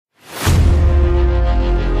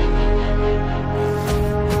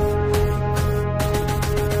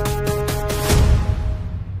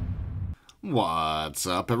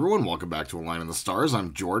What's up, everyone? Welcome back to A Line in the Stars.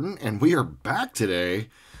 I'm Jordan, and we are back today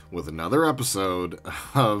with another episode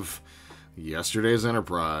of yesterday's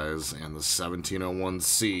Enterprise and the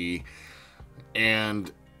 1701-C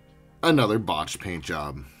and another botched paint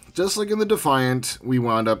job. Just like in the Defiant, we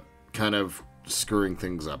wound up kind of screwing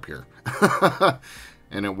things up here.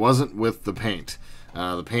 And it wasn't with the paint.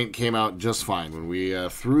 The paint came out just fine. When we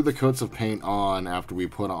threw the coats of paint on after we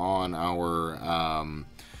put on our...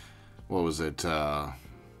 what was it?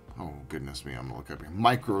 Oh, goodness me, I'm going to look up here.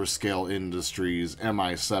 Microscale Industries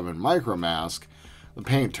MI7 Micro Mask. The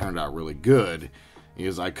paint turned out really good,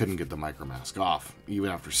 because I couldn't get the Micro Mask off.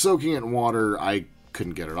 Even after soaking it in water, I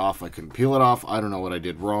couldn't get it off. I couldn't peel it off. I don't know what I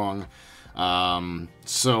did wrong.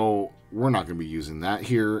 So we're not going to be using that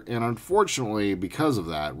here. And unfortunately, because of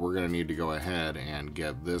that, we're going to need to go ahead and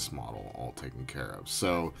get this model all taken care of.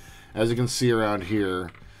 So as you can see around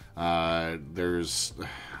here, there's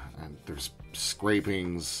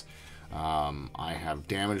scrapings. I have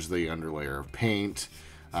damaged the underlayer of paint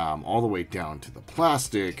all the way down to the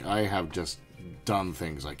plastic. I have just done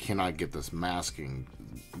things. I cannot get this masking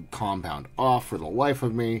compound off for the life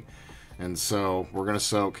of me, and so we're going to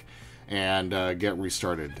soak and get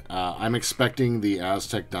restarted. I'm expecting the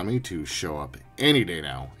Aztek Dummy to show up any day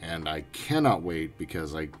now, and I cannot wait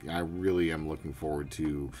because I really am looking forward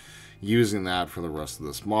to using that for the rest of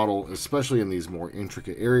this model, especially in these more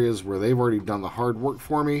intricate areas where they've already done the hard work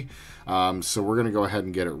for me. So we're going to go ahead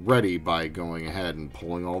and get it ready by going ahead and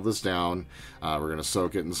pulling all this down. We're going to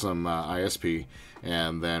soak it in some ISP,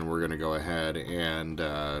 and then we're going to go ahead and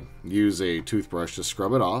use a toothbrush to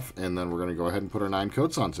scrub it off, and then we're going to go ahead and put our 9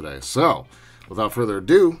 coats on today. So without further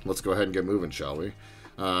ado, let's go ahead and get moving, shall we?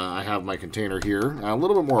 I have my container here, a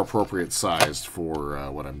little bit more appropriate sized for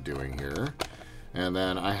what I'm doing here. And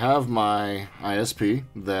then I have my ISP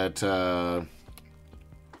that, IPA,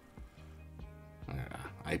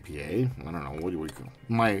 I don't know, what do we call it?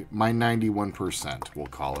 My 91%, we'll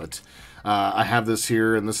call it. I have this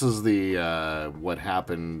here, and this is the, what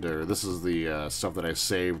happened, or this is the stuff that I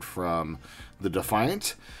saved from the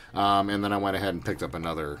Defiant. And then I went ahead and picked up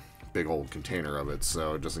another big old container of it,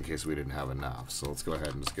 so just in case we didn't have enough. So let's go ahead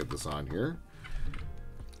and just get this on here.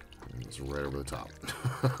 It's right over the top.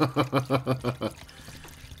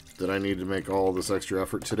 Did I need to make all this extra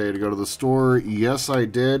effort today to go to the store? Yes, I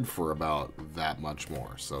did, for about that much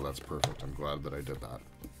more. So that's perfect. I'm glad that I did that.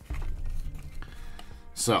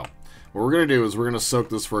 So what we're going to do is we're going to soak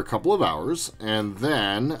this for a couple of hours, and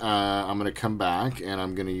then I'm going to come back and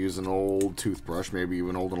I'm going to use an old toothbrush, maybe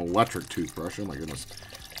even an electric toothbrush. Oh my goodness,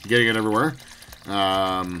 getting it everywhere.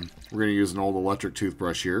 We're going to use an old electric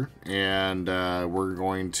toothbrush here, and we're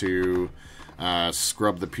going to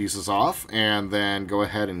scrub the pieces off and then go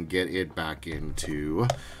ahead and get it back into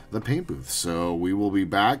the paint booth. So we will be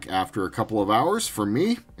back after a couple of hours for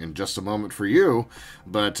me, in just a moment for you,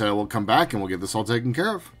 but we'll come back and we'll get this all taken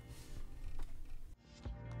care of.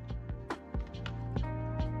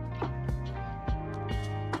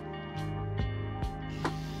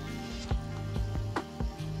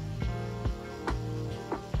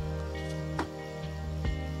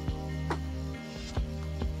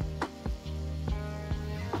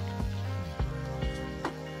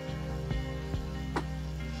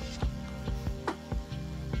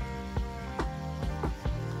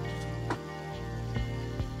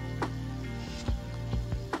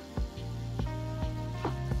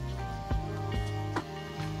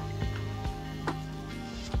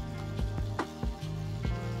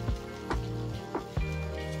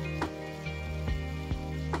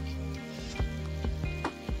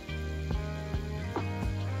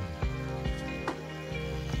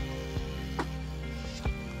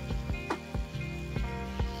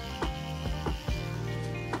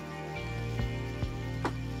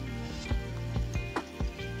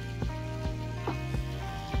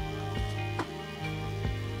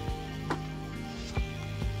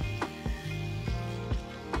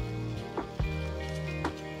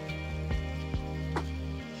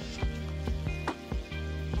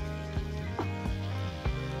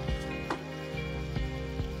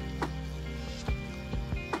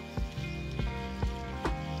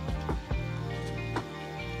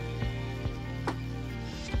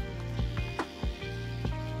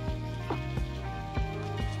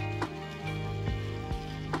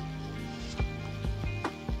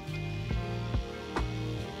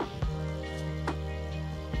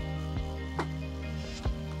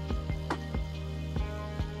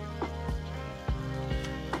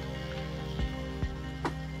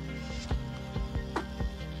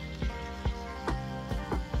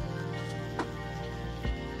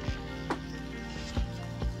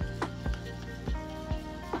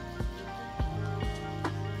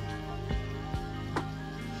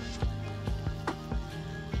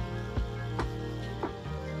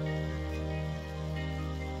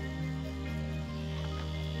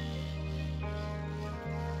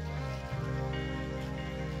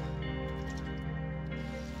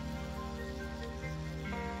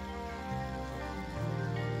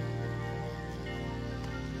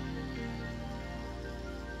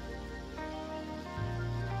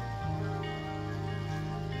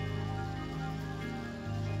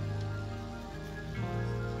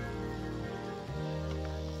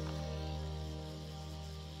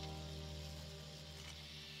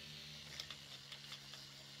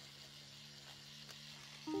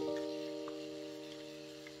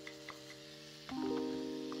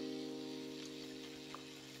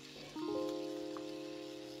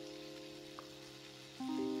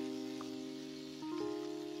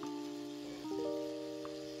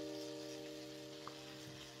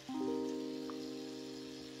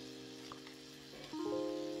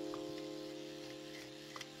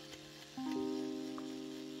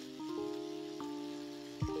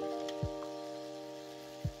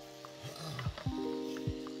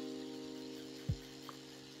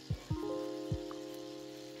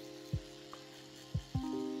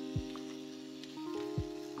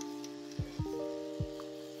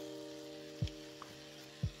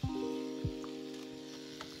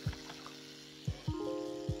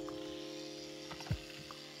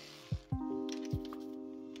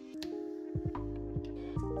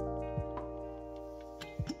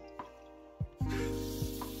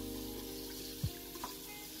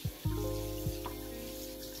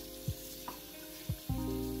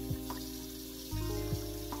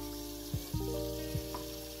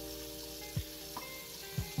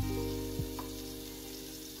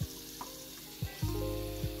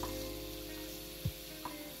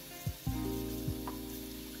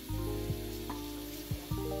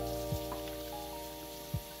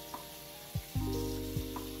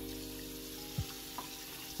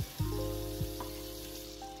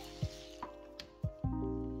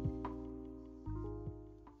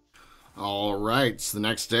 Alright, so the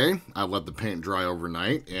next day, I let the paint dry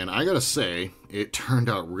overnight, and I gotta say, it turned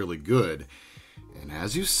out really good. And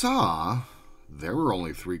as you saw, there were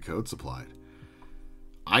only 3 coats applied.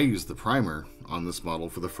 I used the primer on this model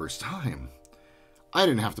for the first time. I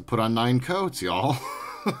didn't have to put on 9 coats, y'all.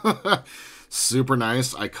 Super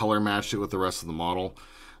nice. I color matched it with the rest of the model.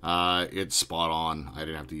 It's spot on. I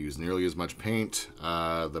didn't have to use nearly as much paint.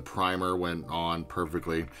 The primer went on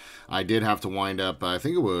perfectly. I did have to wind up, I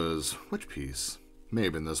think it was, which piece? May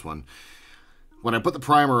have been this one. When I put the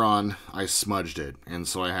primer on, I smudged it, and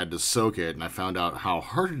so I had to soak it, and I found out how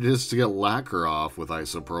hard it is to get lacquer off with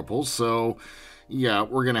isopropyl, so yeah,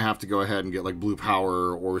 we're gonna have to go ahead and get like blue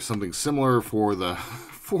power or something similar for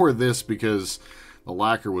this, because the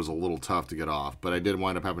lacquer was a little tough to get off, but I did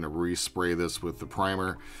wind up having to respray this with the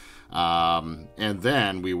primer. And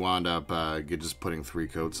then we wound up just putting 3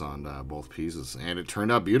 coats on both pieces, and it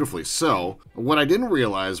turned out beautifully. So what I didn't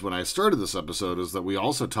realize when I started this episode is that we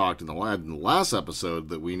also talked in the last episode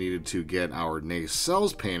that we needed to get our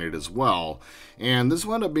nacelles painted as well, and this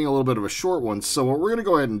wound up being a little bit of a short one. So what we're going to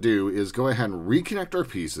go ahead and do is go ahead and reconnect our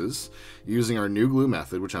pieces using our new glue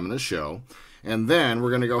method, which I'm going to show. And then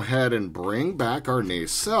we're going to go ahead and bring back our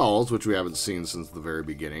nacelles, which we haven't seen since the very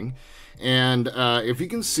beginning. And if you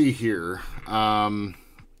can see here, and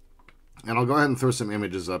I'll go ahead and throw some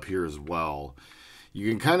images up here as well. You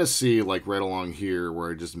can kind of see like right along here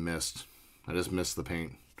where I just missed the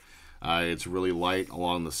paint. It's really light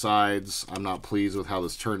along the sides. I'm not pleased with how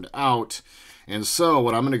this turned out. And so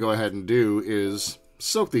what I'm going to go ahead and do is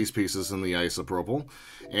soak these pieces in the isopropyl,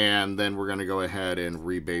 and then we're going to go ahead and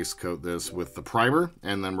rebase coat this with the primer,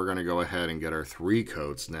 and then we're going to go ahead and get our 3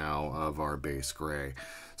 coats now of our base gray.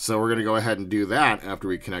 So we're going to go ahead and do that after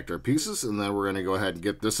we connect our pieces, and then we're going to go ahead and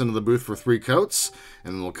get this into the booth for 3 coats,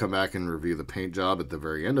 and then we'll come back and review the paint job at the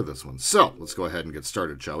very end of this one. So let's go ahead and get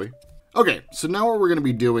started, shall we? Okay, so now what we're going to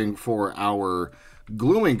be doing for our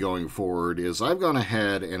gluing going forward is I've gone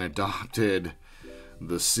ahead and adopted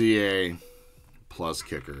the CA plus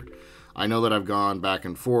kicker. I know that I've gone back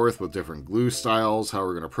and forth with different glue styles, how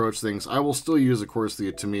we're going to approach things. I will still use, of course,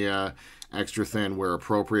 the Tamiya extra thin where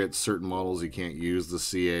appropriate. Certain models you can't use the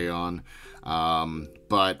CA on,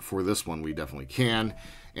 but for this one we definitely can.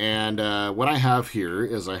 And what I have here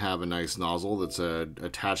is I have a nice nozzle that's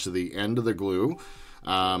attached to the end of the glue,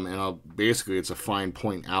 and basically it's a fine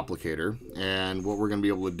point applicator. And what we're going to be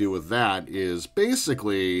able to do with that is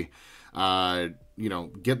basically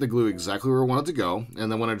get the glue exactly where we want it to go,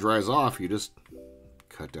 and then when it dries off, you just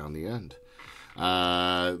cut down the end.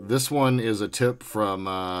 This one is a tip from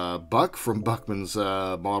Buck from Buckman's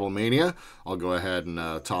Model Mania. I'll go ahead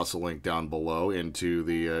and toss a link down below into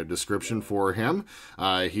the description for him.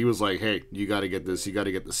 He was like, hey, you got to get this, you got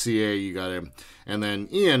to get the CA, you got to... And then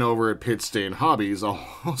Ian over at Pit Stain Hobbies, I'll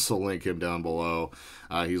also link him down below.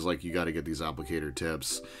 He's like, you got to get these applicator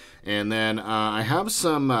tips. And then I have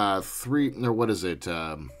some I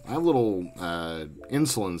have little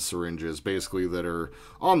insulin syringes basically that are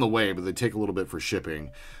on the way, but they take a little bit for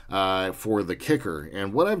shipping for the kicker.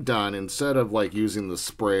 And what I've done, instead of like using the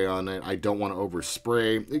spray on it, I don't want to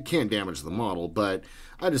overspray. It can't damage the model, but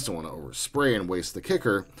I just don't want to overspray and waste the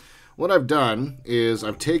kicker. What I've done is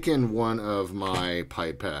I've taken one of my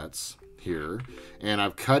pipettes here and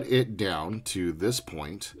I've cut it down to this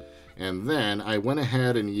point. And then I went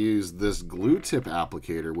ahead and used this glue tip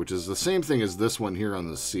applicator, which is the same thing as this one here on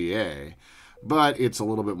the CA, but it's a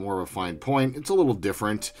little bit more of a fine point. It's a little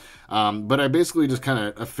different, but I basically just kind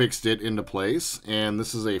of affixed it into place, and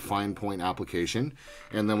this is a fine point application.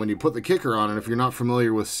 And then when you put the kicker on, and if you're not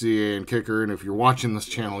familiar with CA and kicker, and if you're watching this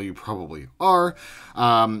channel, you probably are,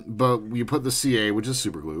 but you put the CA, which is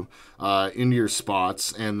super glue, into your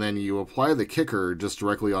spots, and then you apply the kicker just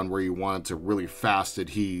directly on where you want it to really fast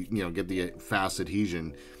adhere, get the fast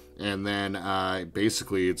adhesion. And then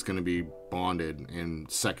basically it's going to be bonded in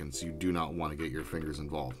seconds. You do not want to get your fingers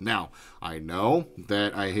involved. Now, I know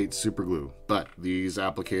that I hate super glue, but these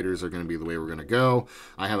applicators are going to be the way we're going to go.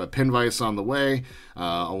 I have a pin vise on the way,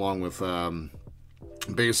 along with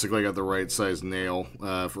basically I got the right size nail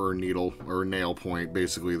for a needle or nail point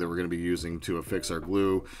basically that we're going to be using to affix our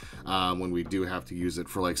glue when we do have to use it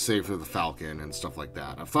for, like, say for the Falcon and stuff like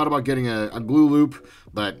that. I've thought about getting a glue loop,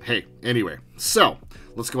 but hey, anyway, so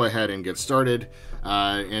let's go ahead and get started.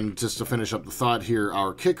 And just to finish up the thought here,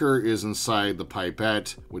 our kicker is inside the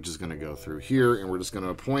pipette, which is going to go through here, and we're just going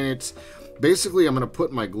to point it. Basically, I'm going to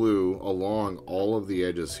put my glue along all of the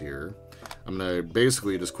edges here. I'm going to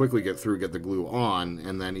basically just quickly get the glue on,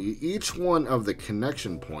 and then each one of the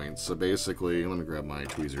connection points, so basically, let me grab my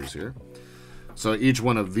tweezers here. So each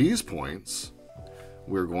one of these points,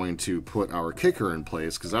 we're going to put our kicker in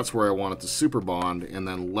place, because that's where I want it to super bond, and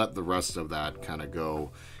then let the rest of that kind of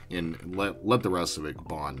go in, let the rest of it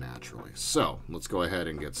bond naturally. So let's go ahead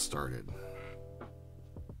and get started.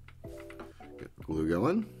 Get the glue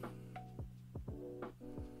going.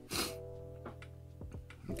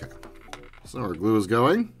 Okay, so our glue is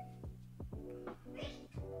going.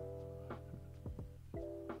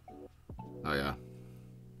 Oh yeah,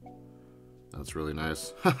 that's really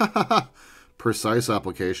nice. Precise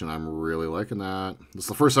application. I'm really liking that. This is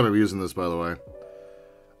the first time I'm using this, by the way.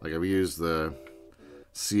 Like, I've used the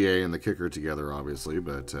CA and the kicker together, obviously,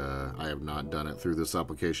 but I have not done it through this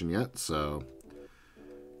application yet. So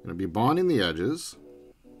I'm going to be bonding the edges.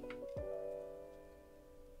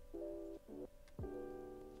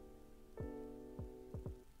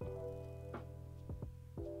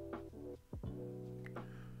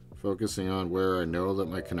 Focusing on where I know that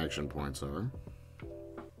my connection points are.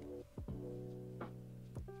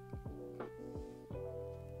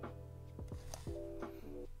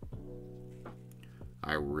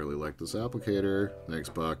 I really like this applicator. Thanks,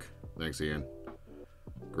 Buck. Thanks, Ian.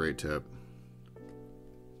 Great tip.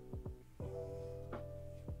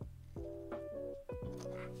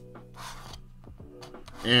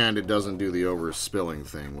 And it doesn't do the overspilling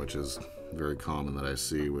thing, which is very common that I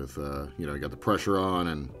see with, you know, you got the pressure on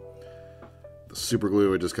and the super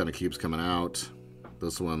glue, it just kind of keeps coming out.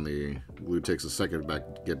 This one, the glue takes a second to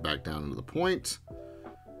get back down into the point. There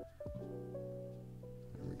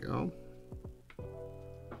we go.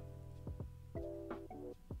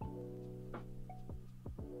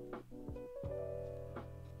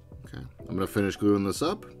 Okay, I'm going to finish gluing this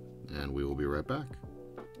up, and we will be right back.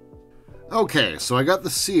 Okay, so I got the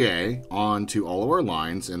CA onto all of our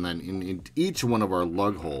lines, and then in each one of our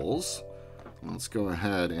lug holes, let's go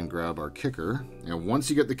ahead and grab our kicker. And once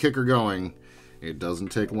you get the kicker going, it doesn't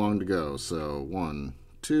take long to go. So 1,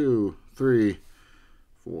 2, 3,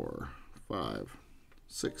 4, 5,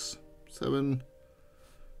 6, 7,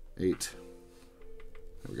 8.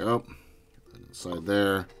 There we go. Get that inside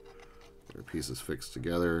there. Get our pieces fixed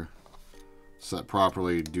together. Set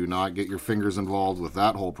properly. Do not get your fingers involved with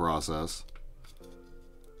that whole process.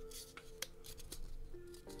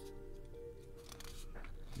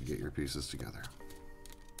 Get your pieces together.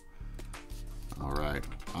 All right,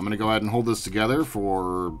 I'm gonna go ahead and hold this together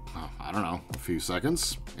for, I don't know, a few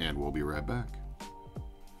seconds, and we'll be right back.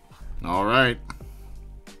 All right,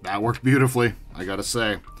 that worked beautifully, I gotta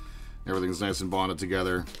say. Everything's nice and bonded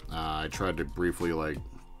together. I tried to briefly like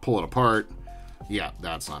pull it apart. Yeah,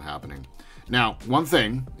 that's not happening. Now, one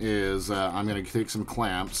thing is I'm gonna take some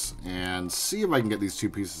clamps and see if I can get these two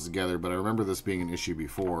pieces together, but I remember this being an issue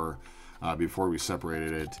before we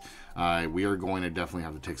separated it. We are going to definitely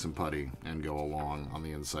have to take some putty and go along on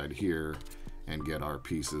the inside here and get our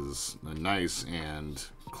pieces nice and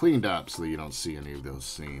cleaned up so that you don't see any of those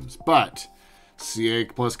seams. But CA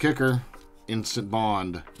plus kicker, instant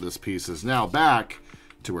bond. This piece is now back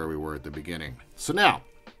to where we were at the beginning. So now,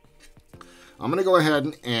 I'm going to go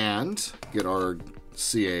ahead and get our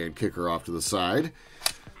CA and kicker off to the side.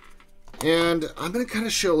 And I'm going to kind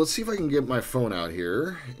of show, let's see if I can get my phone out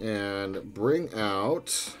here and bring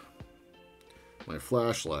out my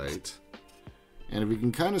flashlight. And if you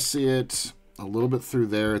can kind of see it a little bit through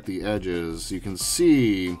there at the edges, you can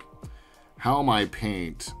see how my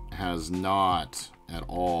paint has not at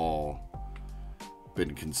all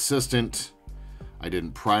been consistent. I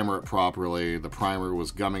didn't primer it properly. The primer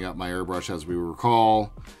was gumming up my airbrush, as we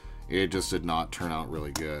recall. It just did not turn out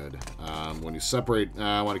really good. When you separate,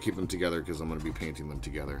 I want to keep them together because I'm going to be painting them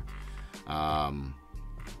together.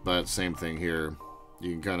 But same thing here.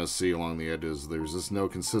 You can kind of see along the edges, there's just no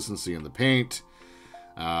consistency in the paint.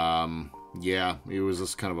 Yeah, it was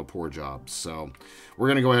just kind of a poor job. So we're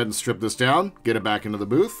going to go ahead and strip this down, get it back into the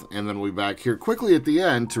booth, and then we'll be back here quickly at the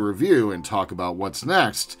end to review and talk about what's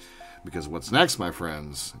next. Because what's next, my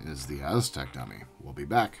friends, is the Aztek Dummy. We'll be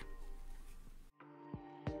back.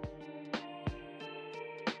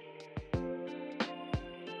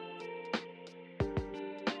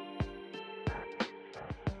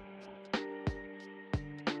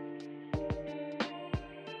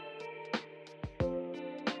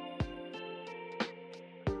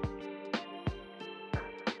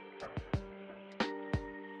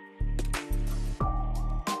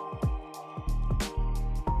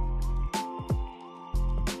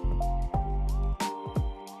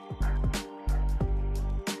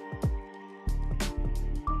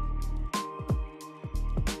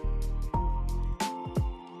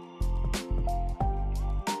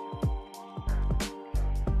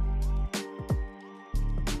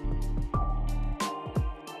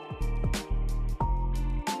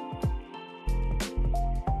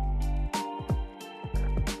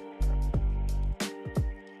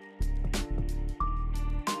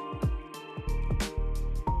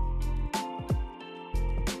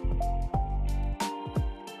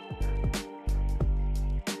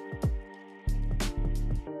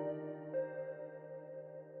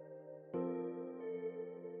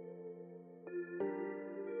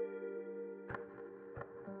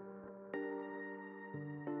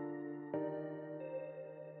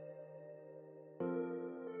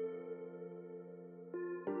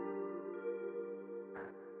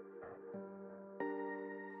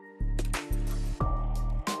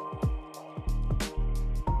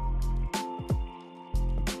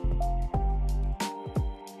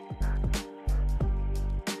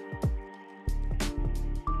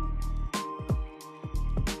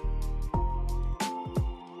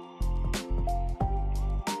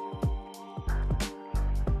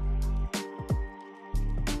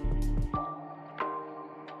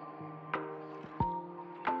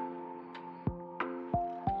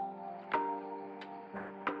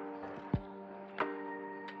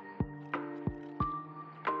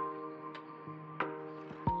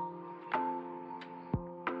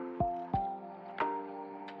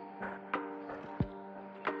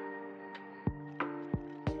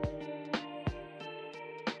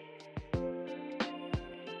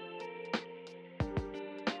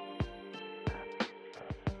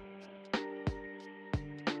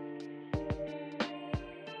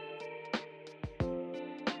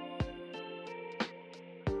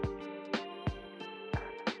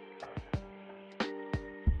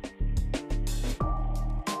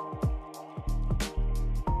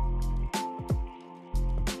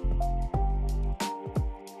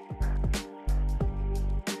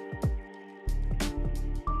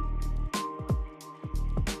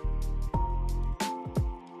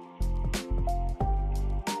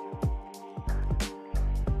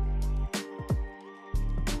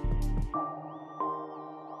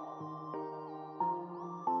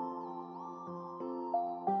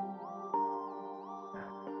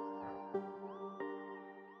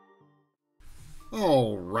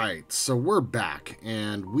 All right, so we're back,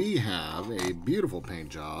 and we have a beautiful paint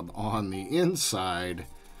job on the inside,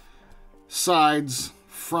 sides,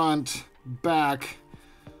 front, back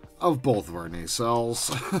of both of our nacelles.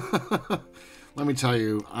 Let me tell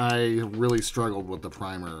you, I really struggled with the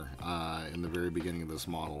primer in the very beginning of this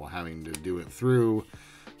model, having to do it through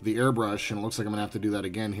the airbrush, and it looks like I'm going to have to do that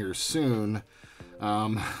again here soon,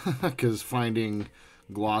 because finding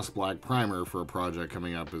gloss black primer for a project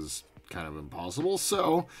coming up is kind of impossible.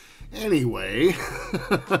 So anyway,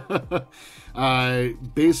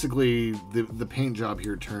 basically the paint job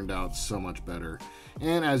here turned out so much better.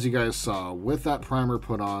 And as you guys saw, with that primer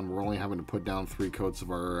put on, we're only having to put down 3 coats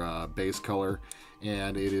of our base color,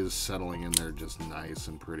 and it is settling in there just nice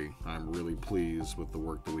and pretty. I'm really pleased with the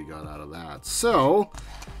work that we got out of that. So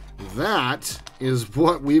that is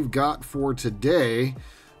what we've got for today.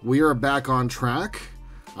 We are back on track.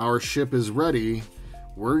 Our ship is ready.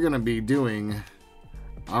 We're going to be doing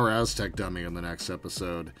our Aztek Dummy in the next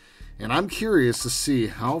episode. And I'm curious to see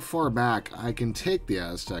how far back I can take the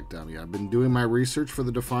Aztek Dummy. I've been doing my research for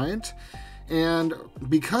the Defiant, and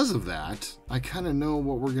because of that, I kind of know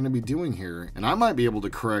what we're going to be doing here. And I might be able to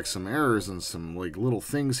correct some errors and some like little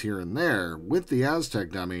things here and there with the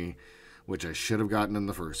Aztek Dummy, which I should have gotten in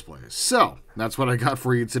the first place. So that's what I got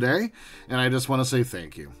for you today, and I just want to say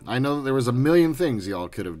thank you. I know that there was a million things y'all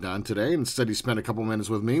could have done today. Instead, you spent a couple minutes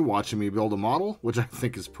with me watching me build a model, which I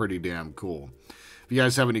think is pretty damn cool. If you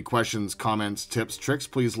guys have any questions, comments, tips, tricks,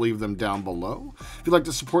 please leave them down below. If you'd like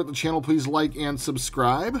to support the channel, please like and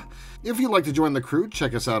subscribe. If you'd like to join the crew,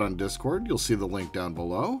 check us out on Discord. You'll see the link down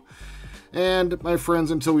below. And my friends,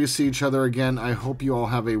 until we see each other again, I hope you all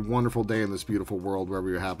have a wonderful day in this beautiful world wherever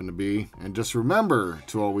you happen to be. And just remember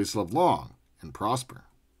to always live long and prosper.